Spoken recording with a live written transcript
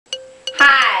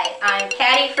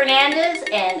Patty Fernandez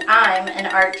and I'm an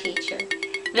art teacher.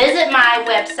 Visit my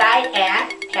website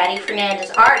at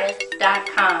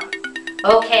pattyfernandezartist.com.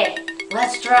 Okay,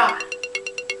 let's draw.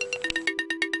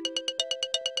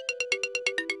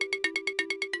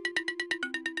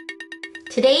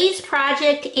 Today's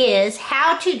project is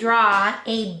how to draw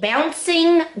a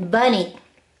bouncing bunny.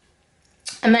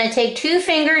 I'm going to take two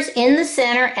fingers in the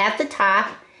center at the top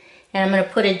and I'm going to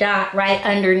put a dot right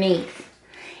underneath.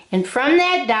 And from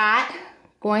that dot,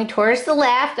 going towards the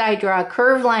left, I draw a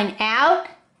curved line out,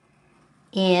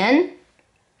 in,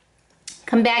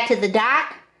 come back to the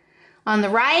dot. On the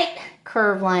right,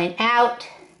 curved line out,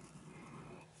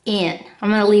 in.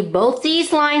 I'm going to leave both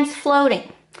these lines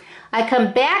floating. I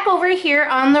come back over here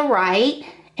on the right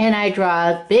and I draw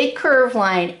a big curved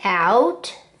line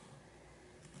out,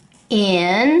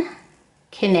 in,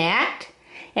 connect.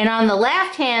 And on the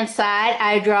left hand side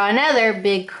I draw another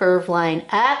big curved line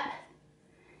up,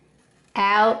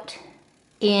 out,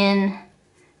 in,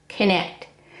 connect.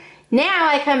 Now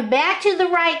I come back to the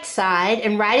right side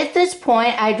and right at this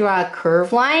point I draw a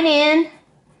curved line in,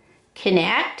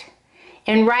 connect.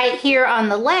 And right here on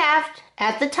the left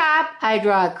at the top I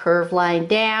draw a curved line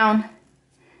down,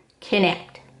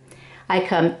 connect. I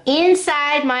come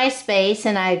inside my space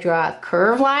and I draw a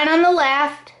curved line on the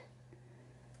left,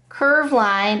 curved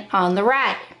line on the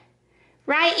right.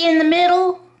 Right in the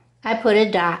middle, I put a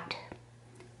dot.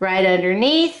 Right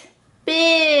underneath,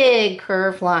 big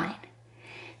curved line.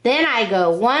 Then I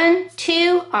go 1,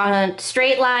 2 on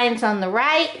straight lines on the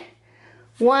right,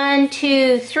 1,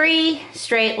 2, 3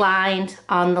 straight lines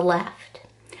on the left.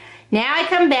 Now I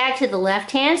come back to the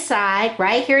left-hand side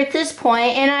right here at this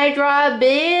point and I draw a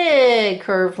big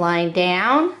curved line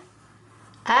down,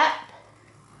 up,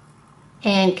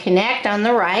 and connect on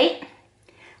the right.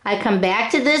 I come back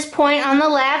to this point on the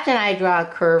left and I draw a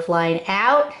curved line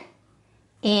out,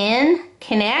 in,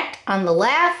 connect on the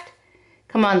left.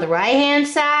 Come on the right-hand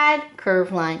side,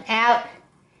 curved line out,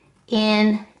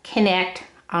 in, connect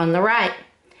on the right.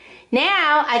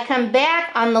 Now I come back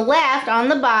on the left on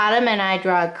the bottom and I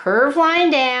draw a curved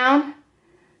line down,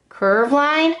 curved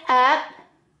line up,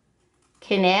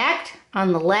 connect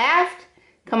on the left.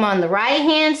 Come on the right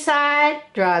hand side,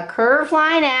 draw a curved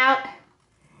line out,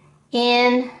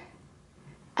 in,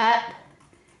 up,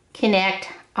 connect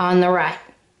on the right.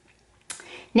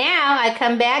 Now I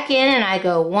come back in and I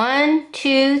go 1,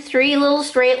 2, 3 little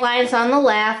straight lines on the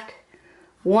left,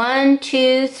 1,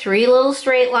 2, 3 little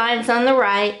straight lines on the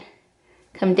right.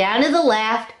 Come down to the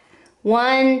left,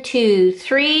 1, 2,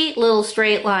 3 little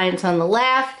straight lines on the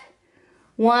left,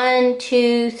 1,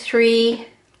 2, 3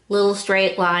 little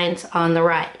straight lines on the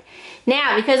right.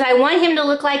 Now, because I want him to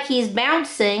look like he's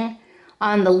bouncing,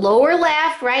 on the lower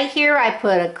left, right here, I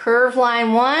put a curved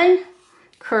line 1,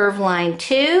 curved line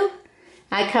 2.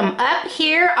 I come up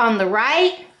here on the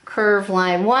right, curved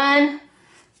line 1,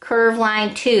 curved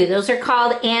line 2. Those are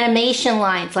called animation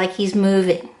lines, like he's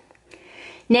moving.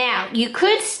 Now, you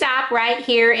could stop right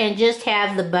here and just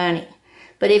have the bunny.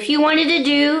 But if you wanted to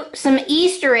do some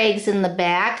Easter eggs in the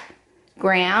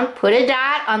background, put a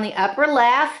dot on the upper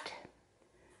left,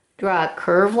 draw a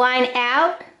curved line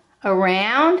out,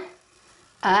 around,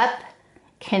 up,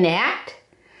 connect.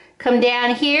 Come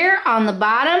down here on the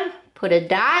bottom, put a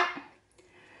dot,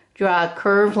 draw a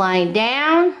curved line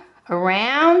down,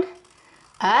 around,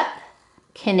 up,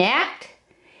 connect.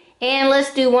 And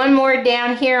let's do one more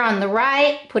down here on the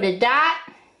right. Put a dot,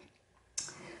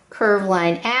 curved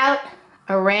line out,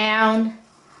 around,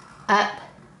 up,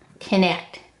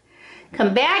 connect.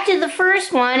 Come back to the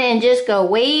first one and just go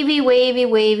wavy, wavy,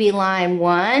 wavy line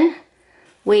 1,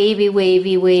 wavy,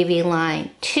 wavy, wavy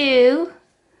line 2,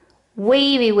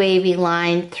 wavy, wavy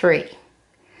line 3.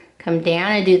 Come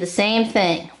down and do the same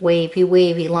thing. Wavy,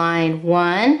 wavy line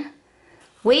 1,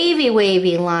 wavy,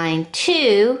 wavy line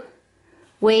 2,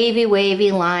 wavy,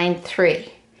 wavy line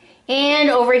 3. And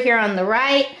over here on the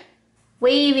right,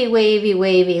 wavy, wavy,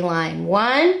 wavy line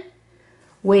 1,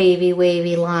 wavy,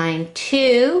 wavy line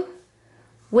 2,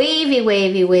 wavy,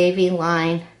 wavy, wavy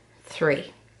line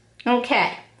 3.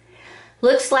 Okay,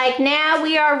 looks like now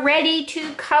we are ready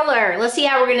to color. Let's see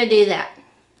how we're going to do that.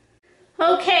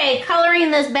 Okay,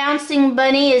 coloring this bouncing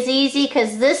bunny is easy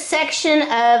because this section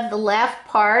of the left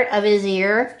part of his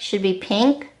ear should be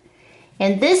pink.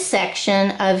 And this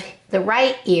section of the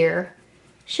right ear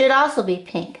should also be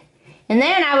pink. And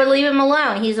then I would leave him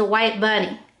alone. He's a white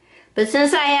bunny. But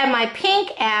since I have my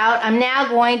pink out, I'm now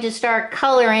going to start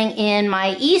coloring in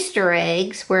my Easter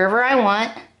eggs wherever I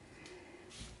want.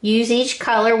 Use each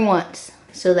color once.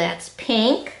 So that's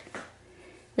pink.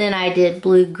 Then I did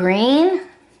blue-green.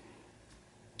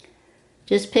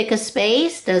 Just pick a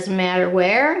space, doesn't matter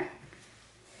where.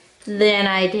 Then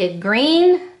I did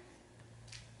green.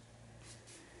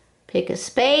 Pick a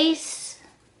space.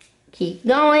 Keep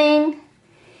going.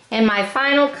 And my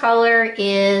final color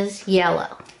is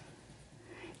yellow.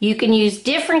 You can use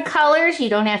different colors. You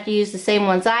don't have to use the same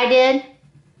ones I did.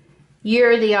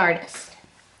 You're the artist.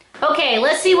 Okay,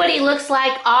 let's see what he looks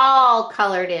like all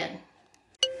colored in.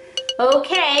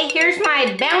 Okay, here's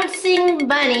my bouncing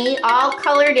bunny all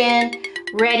colored in,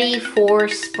 ready for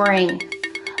spring.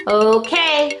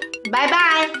 Okay,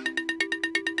 bye-bye.